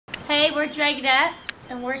Hey, we're Dragonette,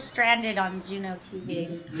 and we're stranded on JUNO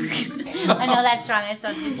TV. I know that's wrong. I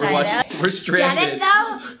still have to try it out. We're stranded.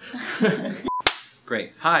 Get it though?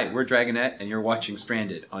 Great. Hi, we're Dragonette, and you're watching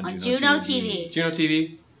Stranded on JUNO TV. JUNO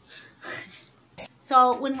TV.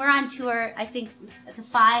 So when we're on tour, I think the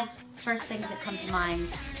 5 first things that come to mind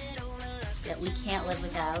that we can't live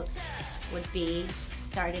without would be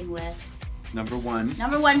starting with Number one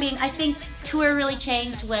being, I think tour really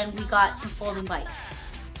changed when we got some folding bikes.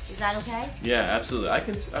 Is that okay? Yeah, absolutely.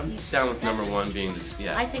 I'm down with number 1 being,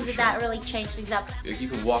 yeah. I think that really changed things up. You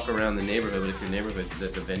can walk around the neighborhood, but if your neighborhood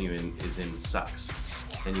that the venue is in sucks,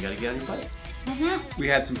 then you gotta get on your bike. We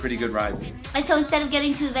had some pretty good rides. And so instead of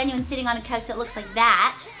getting to the venue and sitting on a couch that looks like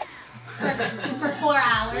that for 4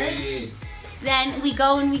 hours, then we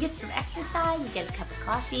go and we get some exercise, we get a cup of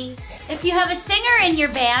coffee. If you have a singer in your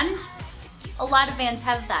band, a lot of bands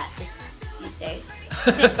have that these days.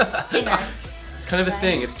 Singers. It's kind of a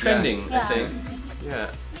thing. It's trending, yeah. I think.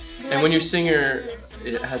 Yeah. And when your singer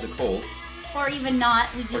has a cold, or even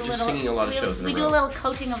not, we do or just singing a lot of shows in a row. We do a little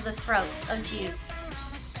coating of the throat. Oh jeez,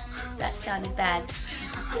 that sounded bad.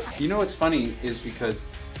 You know what's funny is because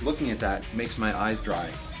looking at that makes my eyes dry,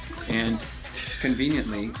 and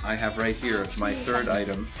conveniently I have right here my 3rd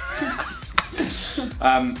item.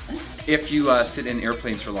 If you sit in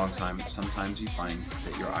airplanes for a long time, sometimes you find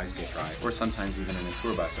that your eyes get dry, or sometimes even in a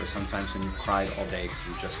tour bus, or sometimes when you've cried all day because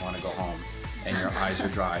you just want to go home and your eyes are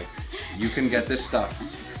dry. You can get this stuff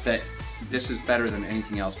this is better than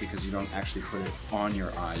anything else because you don't actually put it on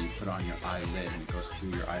your eye, you put it on your eyelid and it goes through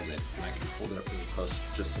your eyelid. And I can hold it up really close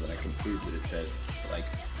just so that I can prove that it says, like,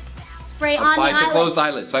 spray on the applied to eyelid. Closed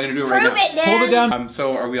eyelid. So I'm going to do it right now. Prove it, Hold it down.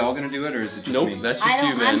 So are we all going to do it, or is it just nope, me? that's just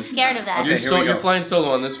you, man. I'm scared of that. Okay, You're flying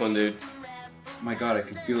solo on this one, dude. My God, I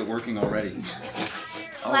can feel it working already.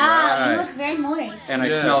 Wow, you look very moist. And I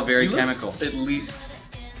smell very chemical. At least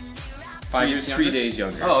 5 years younger? 3 days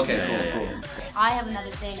younger. Oh, okay, cool. I have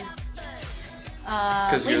another thing.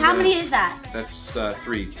 Wait, you're how many is that? That's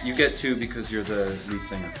 3. You get 2 because you're the lead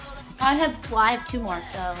singer. I have 2 more,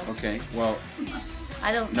 so. Okay, well.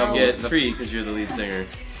 I don't know. You get 3 because you're the lead singer.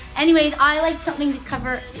 Anyways, I like something to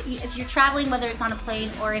cover, if you're traveling, whether it's on a plane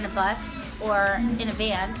or in a bus or in a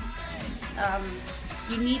van,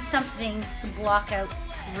 you need something to block out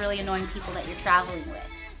really annoying people that you're traveling with.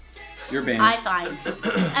 Your band. I find.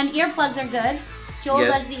 And earplugs are good. Joel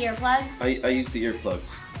does the earplugs. I use the earplugs.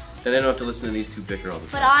 Then I don't have to listen to these 2 bicker all the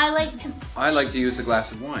time. But I like to use a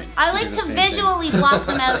glass of wine. I like to visually block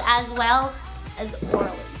them out as well as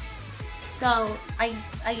orally. So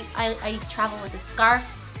I travel with a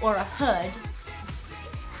scarf or a hood,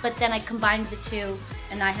 but then I combined the 2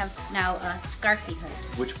 and I have now a scarfy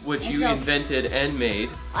hood. Which you invented and made.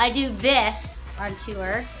 I do this on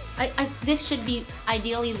tour. This should be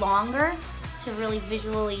ideally longer to really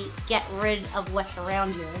visually get rid of what's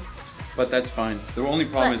around you. But that's fine. The only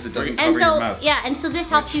problem is it doesn't cover your mouth. Yeah, and so this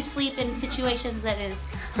helps you sleep in situations that is.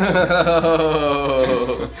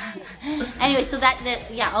 Anyway, so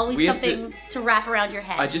always something to wrap around your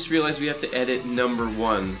head. I just realized we have to edit number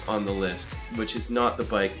 1 on the list, which is not the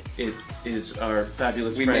bike. It is our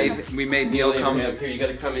fabulous friend. We made Neil come. Here, you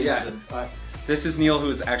gotta come in. Yeah. This is Neil, who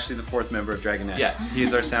is actually the 4th member of Dragonette. Yeah.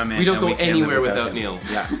 He's our sound man. We don't go can't anywhere live without him. Neil.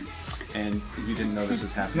 Yeah. And you didn't know this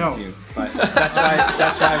was happening to you. But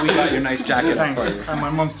that's why we got your nice jacket for you. And my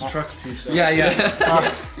Monster Trucks t-shirt. Yeah.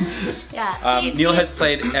 Yes. Yeah. Neil has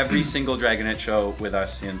played every single Dragonette show with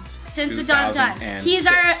us since the dawn of time. He's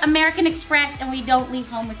our American Express, and we don't leave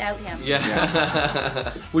home without him.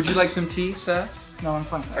 Yeah. Would you like some tea, sir? No, I'm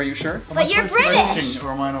fine. Are you sure? But you're British.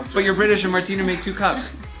 But you're British, and Martina made 2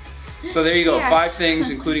 cups. So there you go. 5 things,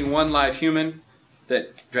 including 1 live human,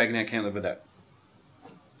 that Dragonette can't live without.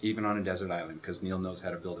 Even on a desert island, because Neil knows how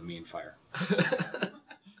to build a mean fire.